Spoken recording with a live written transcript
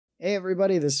Hey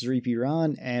everybody, this is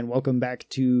ReapeeRon, and welcome back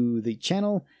to the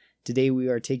channel. Today we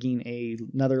are taking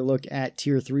another look at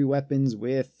Tier 3 weapons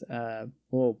with,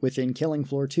 within Killing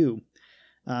Floor 2.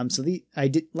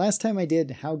 Last time I did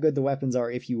how good the weapons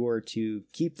are if you were to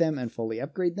keep them and fully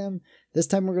upgrade them. This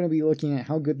time we're going to be looking at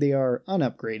how good they are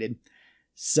unupgraded.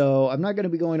 So I'm not going to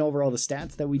be going over all the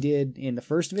stats that we did in the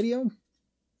first video,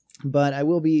 but I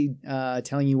will be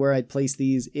telling you where I'd place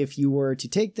these if you were to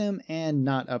take them and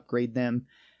not upgrade them,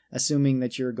 assuming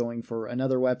that you're going for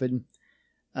another weapon.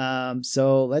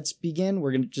 So let's begin.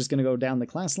 We're just going to go down the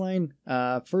class line.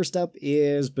 First up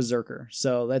is Berserker.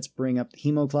 So let's bring up the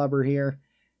Hemoclobber here.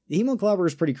 The Hemoclobber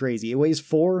is pretty crazy. It weighs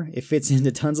 4, it fits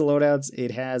into tons of loadouts,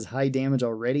 it has high damage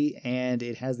already, and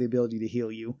it has the ability to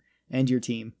heal you and your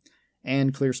team,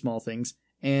 and clear small things,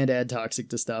 and add toxic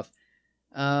to stuff.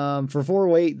 For 4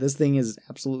 weight, this thing is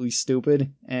absolutely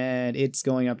stupid, and it's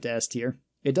going up to S tier.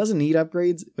 It doesn't need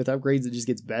upgrades. With upgrades, it just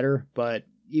gets better, but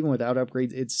even without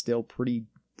upgrades, it's still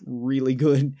really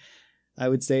good, I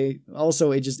would say.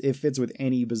 Also, it fits with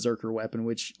any Berserker weapon,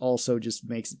 which also just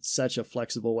makes it such a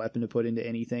flexible weapon to put into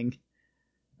anything.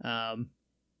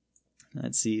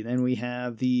 Let's see. Then we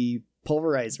have the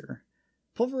Pulverizer.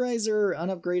 Pulverizer,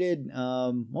 unupgraded.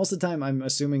 Most of the time, I'm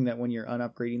assuming that when you're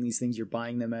unupgrading these things, you're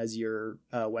buying them as your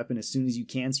weapon as soon as you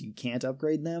can, so you can't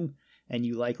upgrade them. And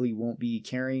you likely won't be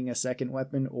carrying a second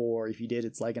weapon, or if you did,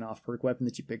 it's like an off-perk weapon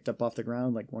that you picked up off the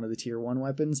ground, like one of the Tier 1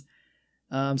 weapons.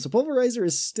 So Pulverizer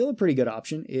is still a pretty good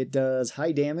option. It does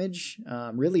high damage,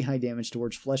 really high damage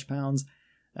towards flesh pounds.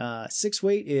 6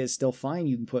 weight is still fine.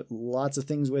 You can put lots of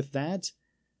things with that.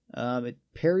 It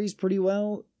parries pretty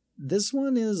well. This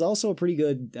one is also a pretty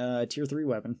good Tier 3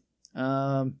 weapon.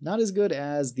 Not as good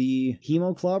as the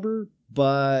Hemoclobber,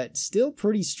 but still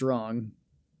pretty strong.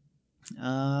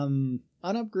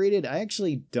 Unupgraded, I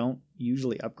actually don't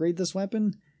usually upgrade this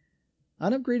weapon.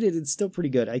 Unupgraded, it's still pretty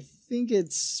good. I think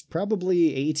it's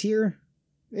probably A tier.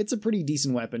 It's a pretty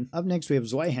decent weapon. Up next we have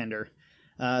Zweihander.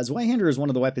 Zweihander is one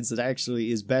of the weapons that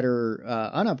actually is better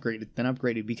unupgraded than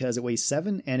upgraded because it weighs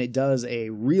 7 and it does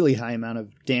a really high amount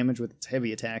of damage with its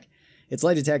heavy attack. Its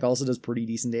light attack also does pretty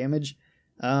decent damage.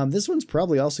 This one's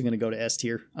probably also going to go to S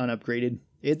tier, unupgraded.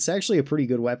 It's actually a pretty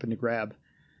good weapon to grab.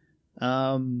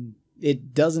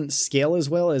 It doesn't scale as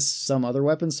well as some other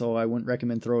weapons, so I wouldn't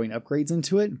recommend throwing upgrades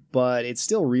into it, but it's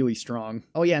still really strong.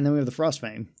 Oh yeah, and then we have the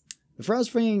Frostfang. The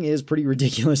Frostfang is pretty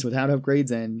ridiculous without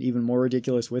upgrades, and even more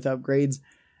ridiculous with upgrades.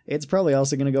 It's probably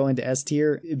also going to go into S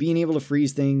tier. Being able to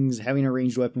freeze things, having a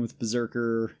ranged weapon with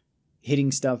Berserker,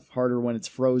 hitting stuff harder when it's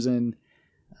frozen,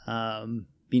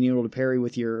 being able to parry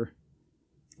with your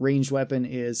ranged weapon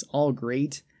is all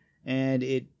great, and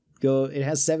it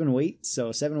has 7 weight,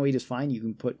 so 7 weight is fine. You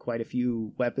can put quite a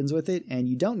few weapons with it, and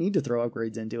you don't need to throw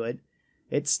upgrades into it.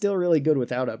 It's still really good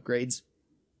without upgrades.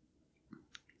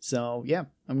 So yeah,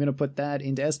 I'm going to put that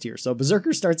into S tier. So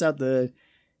Berserker starts out the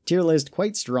tier list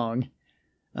quite strong.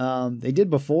 They did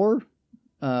before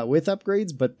with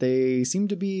upgrades, but they seem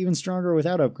to be even stronger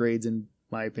without upgrades, in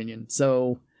my opinion.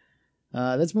 So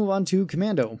let's move on to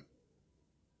Commando.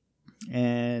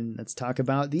 And let's talk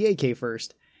about the AK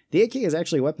first. The AK is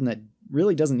actually a weapon that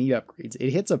really doesn't need upgrades.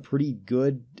 It hits a pretty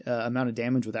good amount of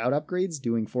damage without upgrades,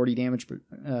 doing 40 damage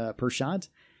per shot,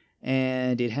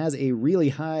 and it has a really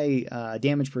high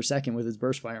damage per second with its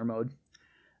burst fire mode.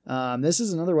 This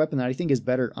is another weapon that I think is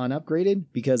better unupgraded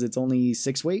because it's only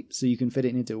 6 weight, so you can fit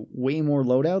it into way more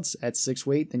loadouts at 6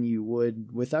 weight than you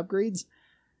would with upgrades,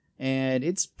 and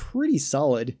it's pretty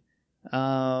solid.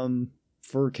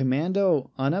 For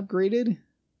Commando unupgraded,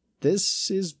 this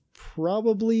is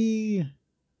probably,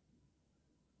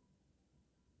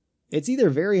 it's either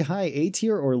very high A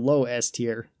tier or low S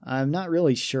tier. I'm not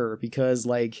really sure because,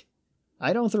 like,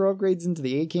 I don't throw upgrades into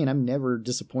the AK and I'm never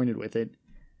disappointed with it.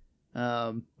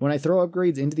 When I throw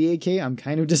upgrades into the AK, I'm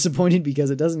kind of disappointed because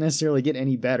it doesn't necessarily get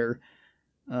any better.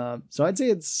 So I'd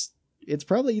say it's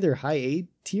probably either high A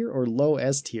tier or low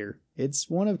S tier. It's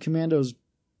one of Commando's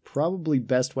probably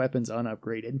best weapons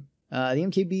unupgraded. The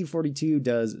MKB-42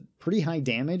 does pretty high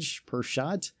damage per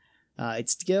shot. It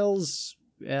scales,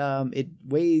 it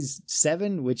weighs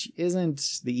 7, which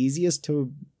isn't the easiest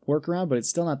to work around, but it's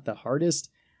still not the hardest.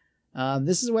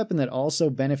 This is a weapon that also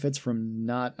benefits from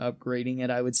not upgrading it,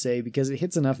 I would say, because it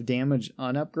hits enough damage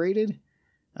unupgraded.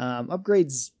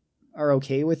 Upgrades are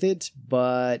okay with it,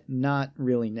 but not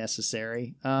really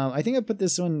necessary. I think I put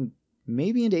this one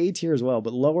maybe into A tier as well,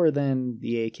 but lower than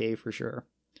the AK for sure.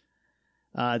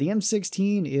 The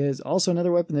M16 is also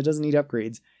another weapon that doesn't need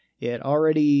upgrades. It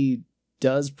already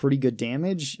does pretty good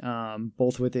damage,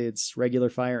 both with its regular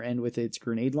fire and with its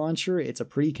grenade launcher. It's a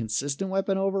pretty consistent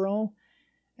weapon overall.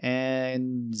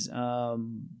 And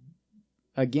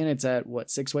again, it's at what,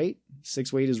 6 weight?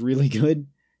 6 weight is really good.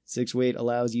 6 weight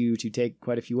allows you to take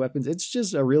quite a few weapons. It's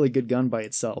just a really good gun by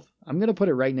itself. I'm going to put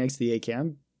it right next to the AK.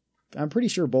 I'm pretty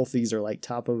sure both these are like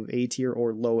top of A tier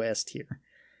or low S tier.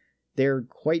 They're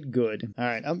quite good. All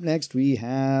right, up next we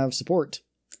have support.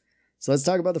 So let's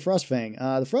talk about the Frostfang.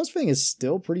 The Frostfang is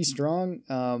still pretty strong.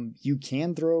 You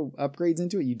can throw upgrades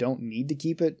into it. You don't need to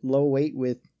keep it low weight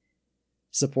with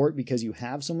support because you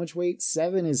have so much weight.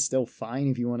 7 is still fine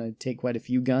if you want to take quite a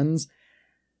few guns.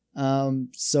 And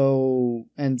still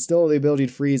the ability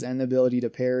to freeze and the ability to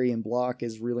parry and block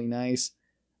is really nice.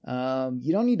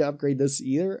 You don't need to upgrade this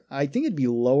either. I think it'd be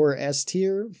lower S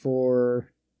tier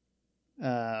for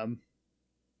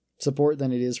support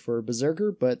than it is for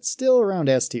Berserker, but still around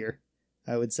S tier,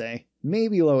 I would say.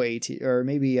 Maybe low A tier, or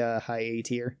maybe high A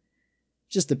tier.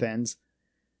 Just depends.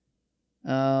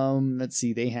 Let's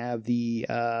see, they have the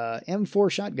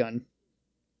M4 shotgun.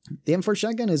 The M4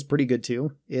 shotgun is pretty good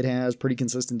too. It has pretty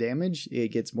consistent damage. It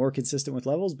gets more consistent with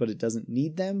levels, but it doesn't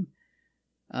need them.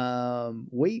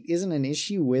 Weight isn't an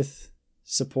issue with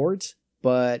support,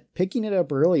 but picking it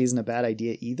up early isn't a bad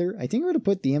idea either. I think we're going to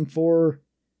put the M4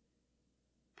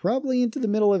 probably into the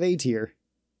middle of A tier.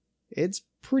 It's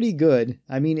pretty good.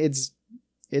 I mean, it's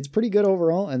pretty good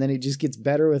overall, and then it just gets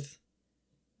better with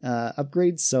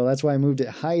upgrades, so that's why I moved it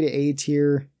high to A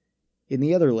tier in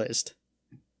the other list.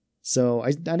 So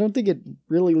I don't think it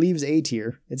really leaves A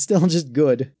tier. It's still just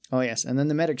good. Oh yes, and then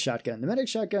the Medic Shotgun. The Medic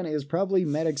Shotgun is probably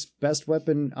Medic's best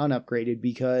weapon unupgraded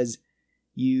because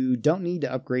you don't need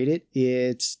to upgrade it.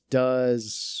 It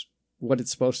does what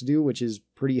it's supposed to do, which is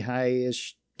pretty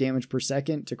high-ish damage per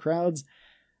second to crowds.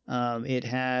 It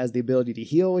has the ability to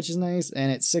heal, which is nice,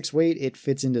 and at 6 weight, it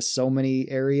fits into so many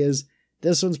areas.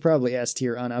 This one's probably S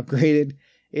tier unupgraded.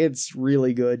 It's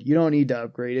really good. You don't need to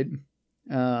upgrade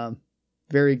it.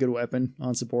 Very good weapon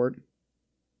on support.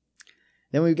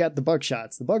 Then we've got the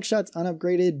Buckshots. The Buckshots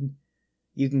unupgraded,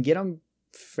 you can get them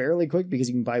fairly quick because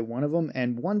you can buy one of them,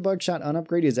 and one Buckshot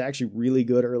unupgraded is actually really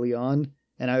good early on,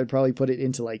 and I would probably put it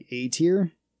into like A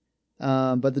tier.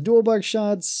 But the dual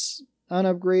Buckshots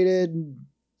unupgraded,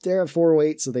 they're at 4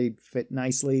 weight, so they fit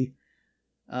nicely.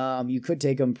 You could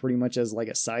take them pretty much as like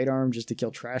a sidearm just to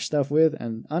kill trash stuff with,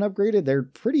 and unupgraded, they're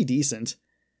pretty decent.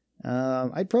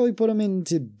 I'd probably put them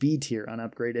into B tier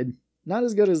unupgraded. Not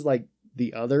as good as like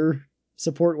the other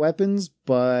support weapons,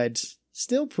 but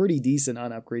still pretty decent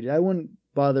unupgraded. I wouldn't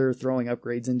bother throwing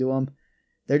upgrades into them.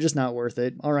 They're just not worth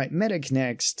it. All right, Medic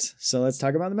next. So let's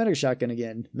talk about the Medic Shotgun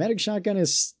again. Medic Shotgun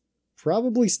is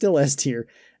probably still S tier.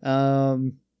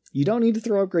 You don't need to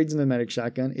throw upgrades in the Medic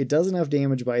Shotgun. It does enough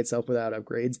damage by itself without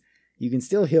upgrades. You can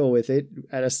still heal with it.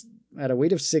 At a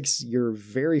weight of 6, you're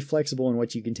very flexible in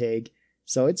what you can take.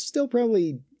 So it's still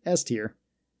probably S tier.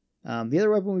 The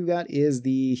other weapon we've got is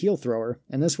the Heal Thrower.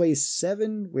 And this weighs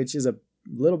 7, which is a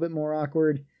little bit more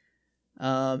awkward.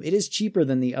 It is cheaper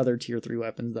than the other tier 3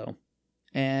 weapons though.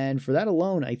 And for that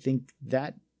alone, I think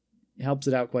that helps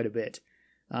it out quite a bit.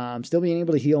 Still being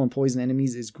able to heal and poison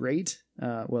enemies is great.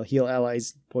 Well, heal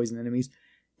allies, poison enemies.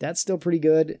 That's still pretty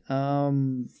good.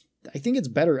 I think it's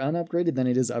better unupgraded than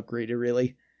it is upgraded,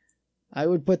 really. I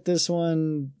would put this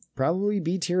one probably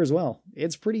B tier as well.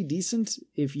 It's pretty decent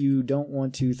if you don't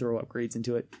want to throw upgrades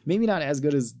into it. Maybe not as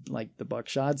good as like the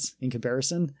Buckshots in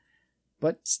comparison,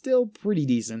 but still pretty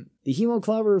decent. The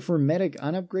Hemoclobber for Medic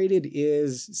unupgraded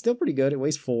is still pretty good. It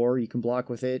weighs 4. You can block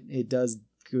with it. It does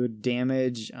good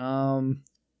damage.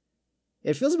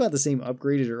 It feels about the same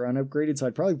upgraded or unupgraded, so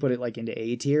I'd probably put it like into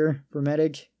A tier for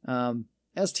Medic.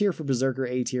 S tier for Berserker,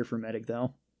 A tier for Medic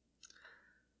though.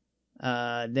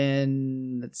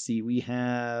 Then let's see, we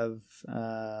have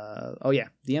the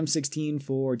M16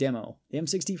 for Demo. The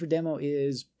M16 for Demo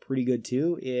is pretty good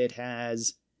too. It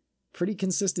has pretty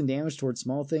consistent damage towards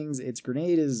small things. Its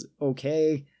grenade is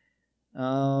okay.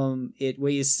 It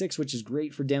weighs 6, which is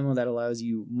great for Demo. That allows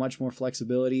you much more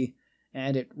flexibility,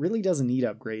 and it really doesn't need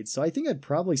upgrades. So I think I'd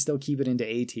probably still keep it into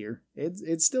A tier.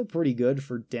 It's still pretty good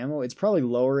for Demo. It's probably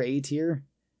lower A tier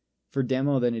for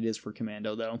Demo than it is for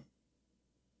Commando though.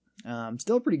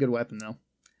 Still a pretty good weapon though.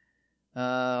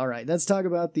 Alright, let's talk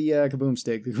about the Kaboom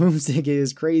Stick. The Kaboom Stick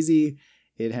is crazy.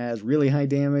 It has really high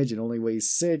damage. It only weighs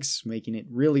 6, making it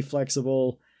really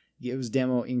flexible. Gives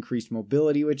Demo increased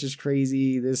mobility, which is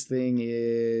crazy. This thing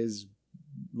is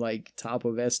like top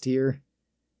of S tier.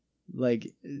 Like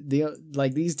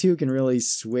these two can really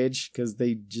switch because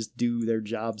they just do their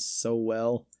jobs so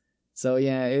well. So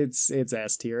yeah, it's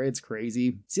S tier. It's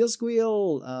crazy. Seal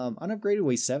Squeal, unupgraded,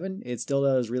 weighs 7. It still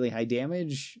does really high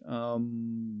damage.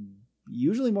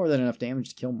 Usually more than enough damage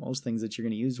to kill most things that you're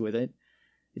going to use with it.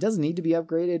 It doesn't need to be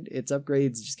upgraded. Its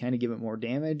upgrades just kind of give it more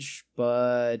damage,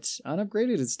 but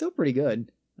unupgraded, it's still pretty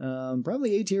good.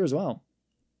 Probably A tier as well.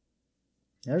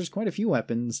 There's quite a few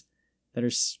weapons that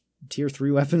are tier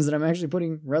 3 weapons that I'm actually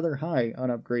putting rather high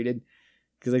unupgraded,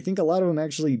 because I think a lot of them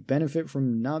actually benefit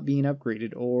from not being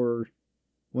upgraded, or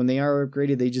when they are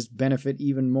upgraded, they just benefit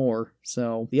even more.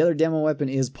 So the other demo weapon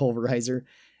is Pulverizer.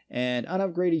 And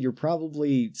unupgraded, you're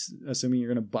probably, assuming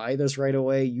you're going to buy this right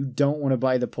away, you don't want to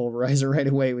buy the Pulverizer right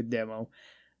away with demo.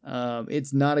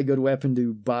 It's not a good weapon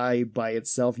to buy by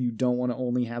itself. You don't want to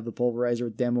only have the Pulverizer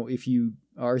with demo. If you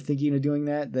are thinking of doing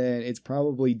that, then it's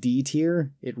probably D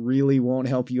tier. It really won't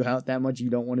help you out that much. You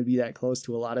don't want to be that close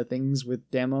to a lot of things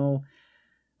with demo.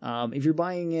 If you're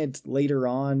buying it later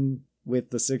on with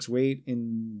the 6 weight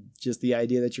and just the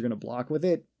idea that you're going to block with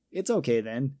it, it's okay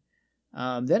then.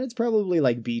 Then it's probably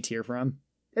like B tier from.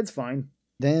 It's fine.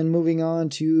 Then moving on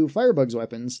to Firebug's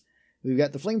weapons. We've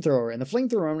got the Flamethrower, and the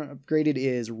Flamethrower upgraded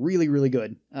is really, really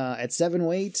good. At 7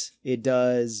 weight, it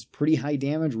does pretty high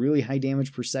damage, really high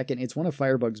damage per second. It's one of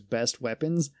Firebug's best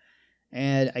weapons,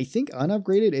 and I think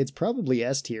unupgraded, it's probably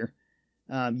S tier.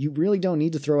 You really don't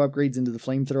need to throw upgrades into the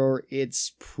Flamethrower.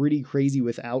 It's pretty crazy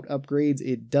without upgrades.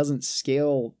 It doesn't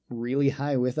scale really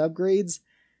high with upgrades,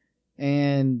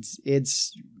 and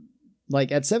it's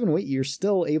like at 7 weight, you're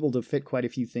still able to fit quite a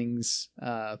few things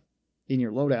in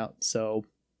your loadout, so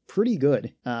pretty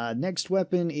good. Next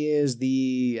weapon is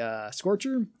the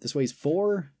Scorcher. This weighs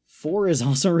 4. 4 is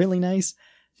also really nice.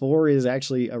 4 is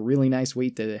actually a really nice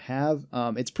weight to have.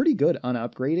 It's pretty good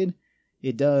unupgraded.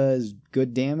 It does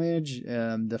good damage.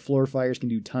 The floor fires can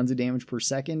do tons of damage per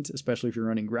second, especially if you're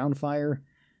running ground fire,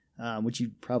 which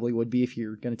you probably would be if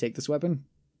you're going to take this weapon.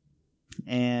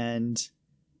 And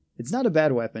it's not a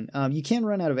bad weapon. You can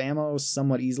run out of ammo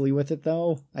somewhat easily with it,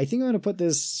 though. I think I'm going to put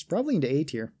this probably into A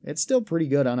tier. It's still pretty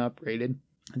good unupgraded.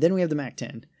 Then we have the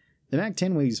MAC-10. The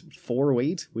MAC-10 weighs 4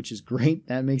 weight, which is great.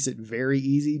 That makes it very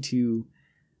easy to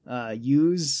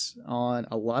use on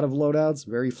a lot of loadouts.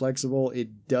 Very flexible.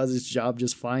 It does its job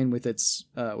just fine with its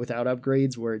without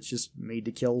upgrades, where it's just made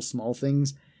to kill small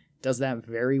things. Does that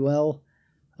very well.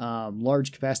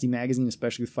 Large capacity magazine,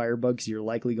 especially with Firebug, because you're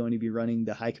likely going to be running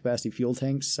the high capacity fuel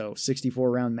tanks. So 64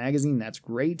 round magazine, that's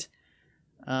great.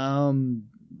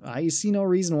 I see no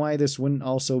reason why this wouldn't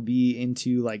also be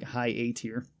into like high A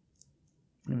tier.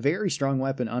 Very strong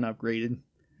weapon unupgraded.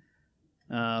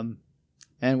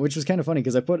 And which was kind of funny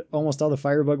because I put almost all the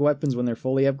Firebug weapons when they're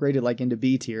fully upgraded like into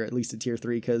B tier, at least to tier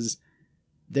 3, because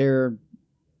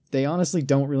they honestly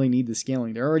don't really need the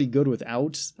scaling. They're already good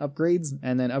without upgrades,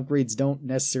 and then upgrades don't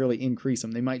necessarily increase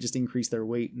them. They might just increase their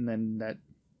weight, and then that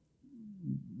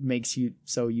makes you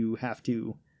so you have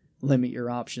to limit your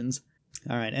options.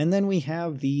 All right, and then we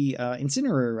have the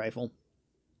Incinerator Rifle.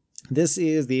 This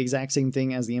is the exact same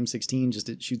thing as the M16, just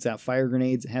it shoots out fire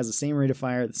grenades. It has the same rate of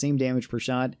fire, the same damage per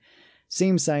shot,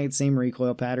 same sight, same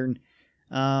recoil pattern.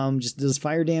 Just does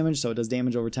fire damage, so it does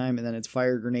damage over time, and then its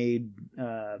fire grenade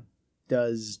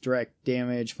does direct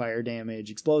damage, fire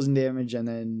damage, explosion damage, and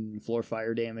then floor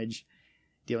fire damage,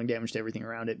 dealing damage to everything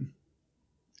around it.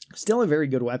 Still a very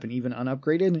good weapon, even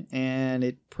unupgraded, and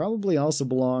it probably also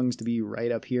belongs to be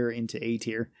right up here into A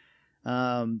tier.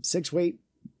 6 weight,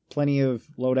 plenty of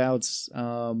loadouts.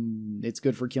 It's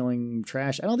good for killing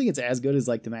trash. I don't think it's as good as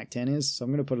like the MAC-10 is, so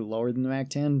I'm going to put it lower than the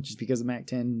MAC-10 just because the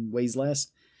MAC-10 weighs less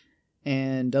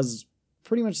and does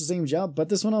pretty much the same job, but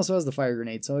this one also has the fire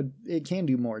grenade, so it can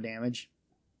do more damage.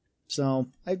 So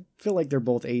I feel like they're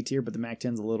both A tier, but the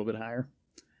MAC-10's a little bit higher.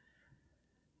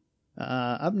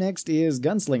 Up next is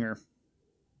Gunslinger.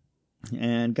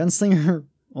 And Gunslinger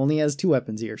only has 2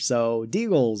 weapons here. So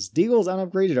Deagles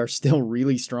unupgraded are still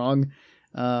really strong.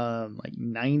 Like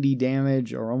 90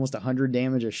 damage or almost 100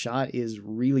 damage a shot is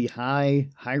really high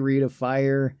rate of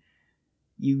fire.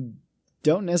 You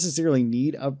don't necessarily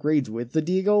need upgrades with the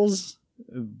Deagles,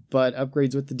 but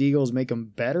upgrades with the Deagles make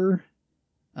them better.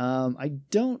 I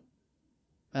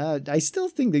still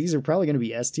think that these are probably going to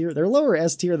be S tier. They're lower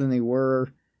S tier than they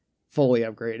were fully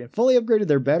upgraded. Fully upgraded,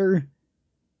 they're better,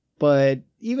 but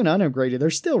even unupgraded, they're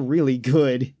still really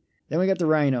good. Then we got the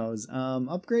Rhinos.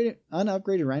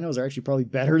 Unupgraded Rhinos are actually probably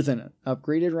better than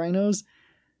upgraded Rhinos.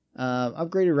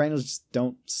 Upgraded Rhinos just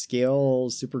don't scale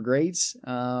super great.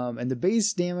 And the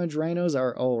base damage Rhinos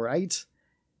are alright.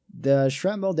 The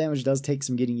shrapnel damage does take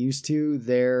some getting used to.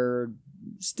 They're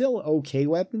still okay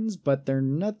weapons, but they're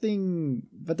not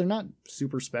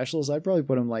super special, so I'd probably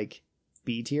put them like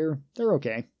B tier. They're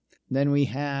okay. Then we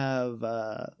have,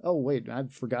 oh wait, I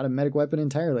forgot a medic weapon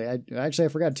entirely. I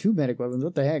forgot 2 medic weapons.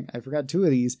 What the heck? I forgot 2 of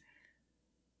these.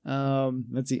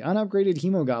 Let's see, unupgraded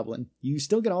Hemogoblin. You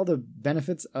still get all the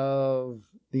benefits of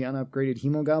the unupgraded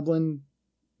Hemogoblin.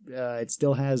 It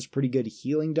still has pretty good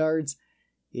healing darts.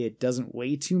 It doesn't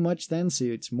weigh too much then, so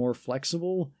it's more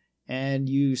flexible, and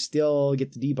you still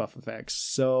get the debuff effects.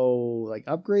 So, like,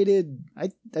 upgraded,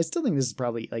 I still think this is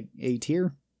probably, like, A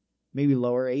tier. Maybe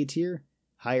lower A tier.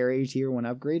 Higher A tier when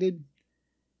upgraded.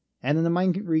 And then the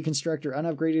Mind Reconstructor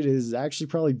unupgraded is actually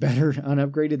probably better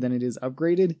unupgraded than it is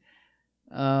upgraded.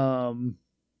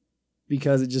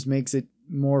 Because it just makes it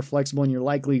more flexible, and you're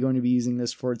likely going to be using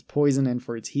this for its poison and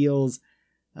for its heals.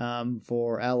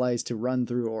 For allies to run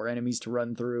through or enemies to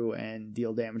run through and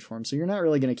deal damage for them. So you're not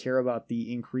really going to care about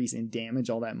the increase in damage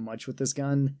all that much with this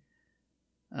gun.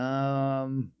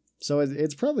 So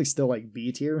it's probably still like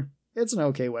B tier. It's an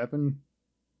okay weapon.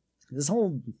 This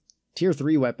whole tier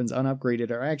 3 weapons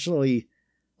unupgraded are actually,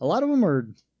 a lot of them are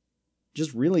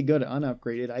just really good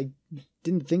unupgraded. I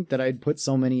didn't think that I'd put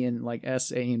so many in like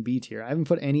S, A, and B tier. I haven't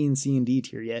put any in C and D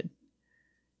tier yet,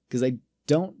 because I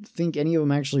don't think any of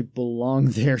them actually belong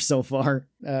there so far.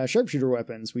 Sharpshooter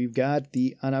weapons. We've got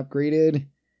the unupgraded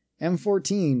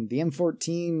M14. The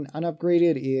M14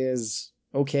 unupgraded is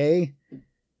okay.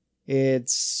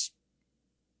 It's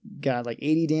got like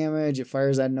 80 damage. It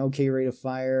fires at an okay rate of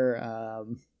fire.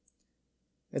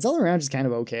 It's all around just kind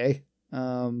of okay.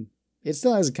 It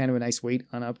still has kind of a nice weight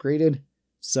unupgraded.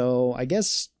 So I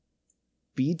guess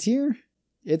B tier?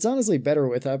 It's honestly better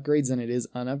with upgrades than it is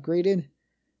unupgraded,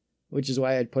 which is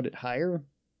why I'd put it higher,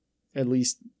 at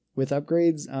least with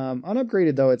upgrades.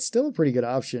 Unupgraded, though, it's still a pretty good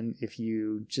option if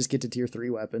you just get to tier 3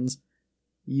 weapons.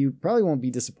 You probably won't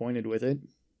be disappointed with it.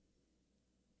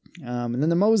 And then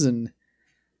the Mosin.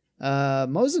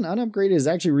 Mosin unupgraded is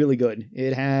actually really good.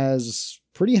 It has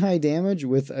pretty high damage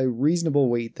with a reasonable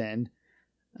weight then.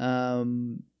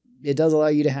 It does allow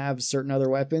you to have certain other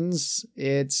weapons.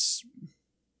 It still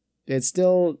has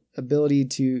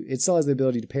the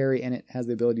ability to parry, and it has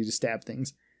the ability to stab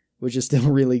things, which is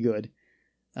still really good.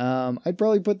 I'd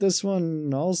probably put this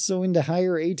one also into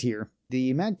higher A tier.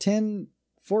 The MAC-10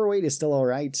 408 is still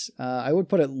alright. I would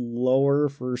put it lower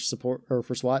for support or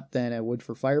for SWAT than I would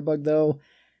for Firebug though.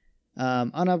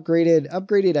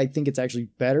 Upgraded, I think it's actually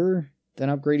better than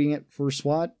upgrading it for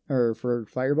SWAT, or for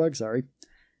Firebug, sorry.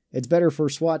 It's better for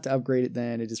SWAT to upgrade it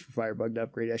than it is for Firebug to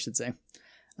upgrade it, I should say.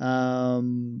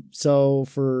 So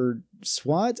for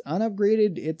SWAT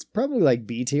unupgraded, it's probably like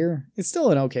B tier. It's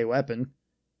still an okay weapon.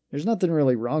 There's nothing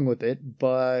really wrong with it,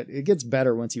 but it gets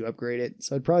better once you upgrade it.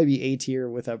 So it'd probably be A tier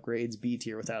with upgrades, B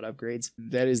tier without upgrades.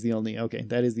 That is the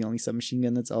only submachine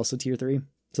gun that's also tier 3.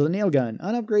 So the nail gun,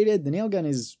 unupgraded, the nail gun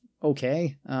is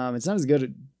okay. It's not as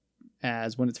good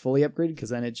as when it's fully upgraded, because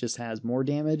then it just has more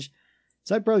damage.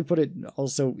 So I'd probably put it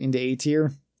also into A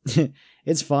tier.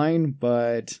 It's fine,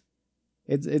 but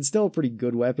it's still a pretty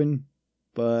good weapon,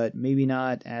 but maybe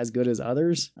not as good as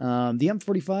others. The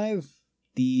M45,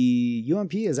 the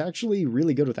UMP is actually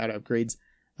really good without upgrades.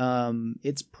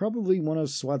 It's probably one of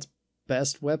SWAT's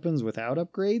best weapons without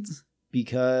upgrades,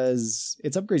 because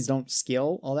its upgrades don't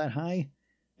scale all that high,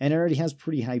 and it already has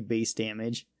pretty high base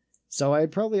damage. So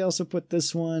I'd probably also put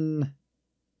this one,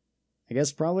 I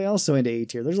guess, probably also into A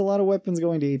tier. There's a lot of weapons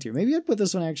going to A tier. Maybe I'd put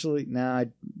this one actually, nah,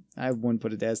 I wouldn't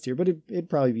put it to S tier, but it'd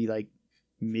probably be like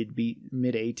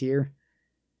mid A tier.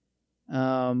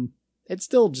 It's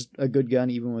still just a good gun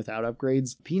even without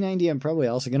upgrades. P90 I'm probably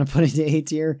also going to put into A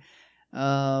tier.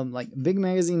 Like, big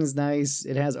magazine is nice.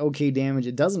 It has okay damage.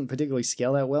 It doesn't particularly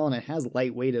scale that well, and it has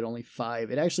lightweight at only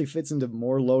 5. It actually fits into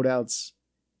more loadouts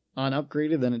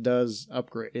unupgraded than it does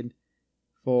upgraded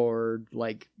for,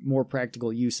 like, more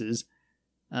practical uses.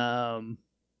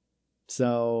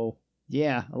 So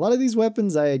yeah, a lot of these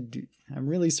weapons I'm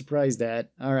really surprised at.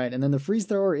 Alright, and then the freeze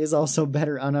thrower is also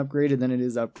better unupgraded than it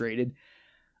is upgraded.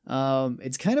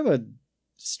 It's kind of a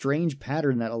strange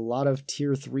pattern that a lot of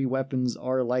tier 3 weapons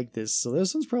are like this. So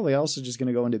this one's probably also just going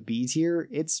to go into B tier.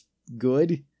 It's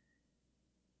good,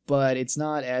 but it's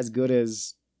not as good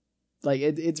as, like,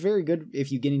 it's very good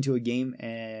if you get into a game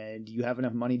and you have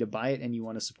enough money to buy it and you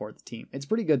want to support the team. It's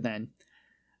pretty good then.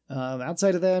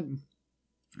 Outside of that,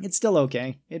 it's still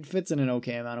okay. It fits in an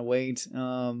okay amount of weight.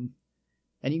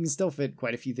 And you can still fit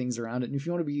quite a few things around it. And if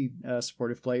you want to be a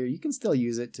supportive player, you can still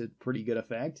use it to pretty good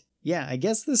effect. Yeah, I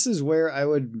guess this is where I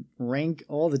would rank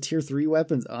all the tier 3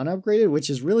 weapons unupgraded,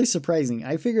 which is really surprising.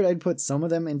 I figured I'd put some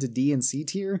of them into D and C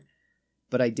tier,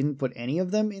 but I didn't put any of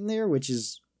them in there, which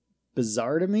is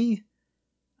bizarre to me.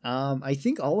 I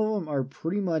think all of them are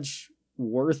pretty much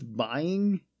worth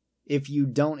buying if you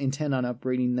don't intend on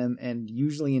upgrading them and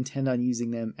usually intend on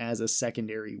using them as a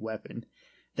secondary weapon.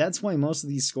 That's why most of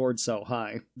these scored so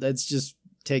high. Let's just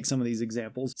take some of these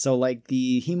examples. So like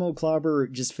the Hemoclobber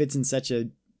just fits in such a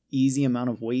easy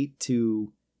amount of weight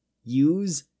to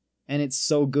use, and it's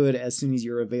so good as soon as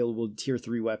you're available to tier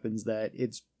 3 weapons that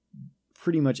it's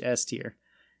pretty much S tier.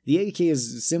 The AK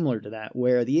is similar to that,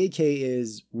 where the AK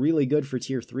is really good for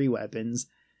tier 3 weapons,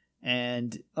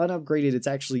 and unupgraded it's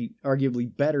actually arguably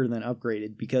better than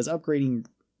upgraded, because upgrading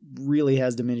really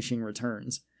has diminishing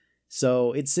returns.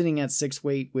 So it's sitting at 6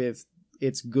 weight with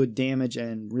its good damage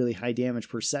and really high damage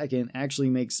per second actually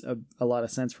makes a lot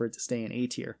of sense for it to stay in A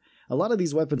tier. A lot of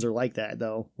these weapons are like that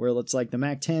though, where it's like the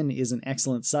MAC-10 is an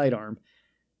excellent sidearm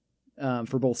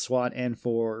for both SWAT and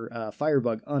for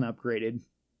Firebug unupgraded.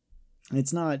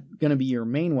 It's not going to be your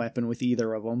main weapon with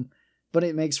either of them, but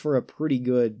it makes for a pretty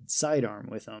good sidearm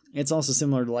with them. It's also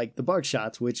similar to like the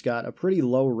buckshots, which got a pretty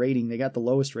low rating. They got the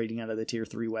lowest rating out of the tier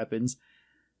 3 weapons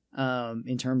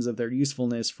in terms of their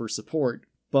usefulness for support.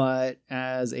 But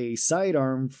as a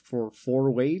sidearm for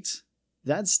 4 weight,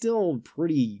 that's still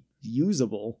pretty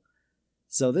usable.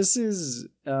 So this is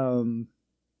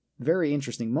very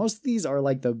interesting. Most of these are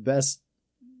like the best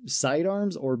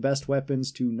sidearms or best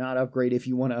weapons to not upgrade if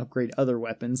you want to upgrade other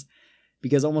weapons,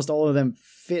 because almost all of them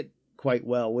fit quite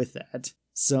well with that.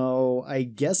 So I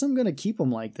guess I'm going to keep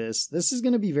them like this. This is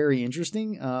going to be very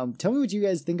interesting. Tell me what you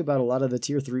guys think about a lot of the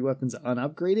tier 3 weapons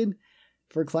unupgraded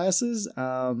for classes.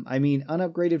 I mean,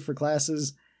 unupgraded for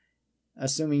classes,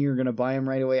 assuming you're going to buy them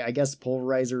right away, I guess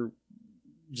Pulverizer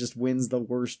just wins the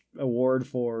worst award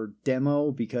for demo,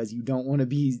 because you don't want to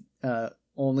be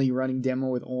only running demo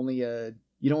with only a...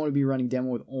 You don't want to be running demo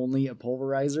with only a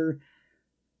Pulverizer.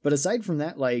 But aside from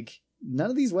that, like, none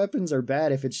of these weapons are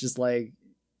bad if it's just like,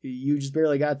 you just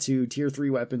barely got to tier 3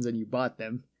 weapons and you bought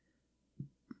them.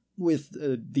 With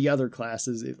the other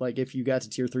classes, like if you got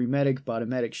to tier 3 medic, bought a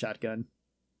medic shotgun.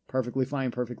 Perfectly fine,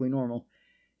 perfectly normal.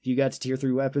 If you got to tier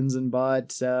 3 weapons and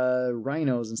bought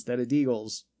rhinos instead of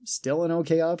deagles, still an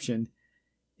okay option.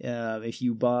 If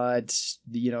you bought,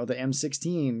 the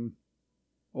M16...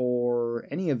 or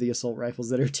any of the assault rifles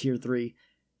that are tier 3,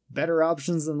 better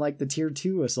options than like the tier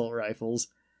 2 assault rifles.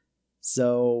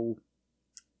 So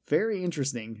very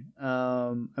interesting.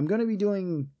 I'm going to be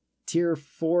doing tier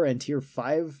 4 and tier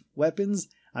 5 weapons.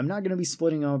 I'm not going to be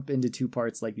splitting up into 2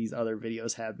 parts like these other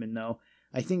videos have been though.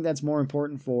 I think that's more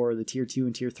important for the tier 2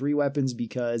 and tier 3 weapons,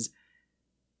 because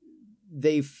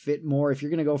they fit more. If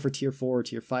you're going to go for tier 4 or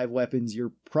tier 5 weapons,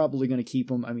 you're probably going to keep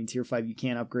them. I mean, tier 5 you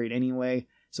can't upgrade anyway.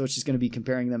 So it's just going to be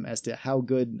comparing them as to how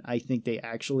good I think they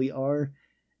actually are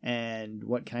and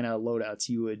what kind of loadouts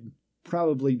you would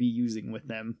probably be using with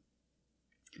them.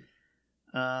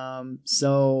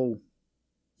 So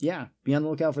yeah, be on the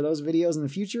lookout for those videos in the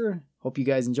future. Hope you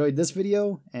guys enjoyed this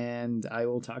video, and I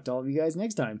will talk to all of you guys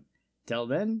next time. Till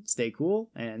then, stay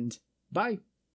cool and bye.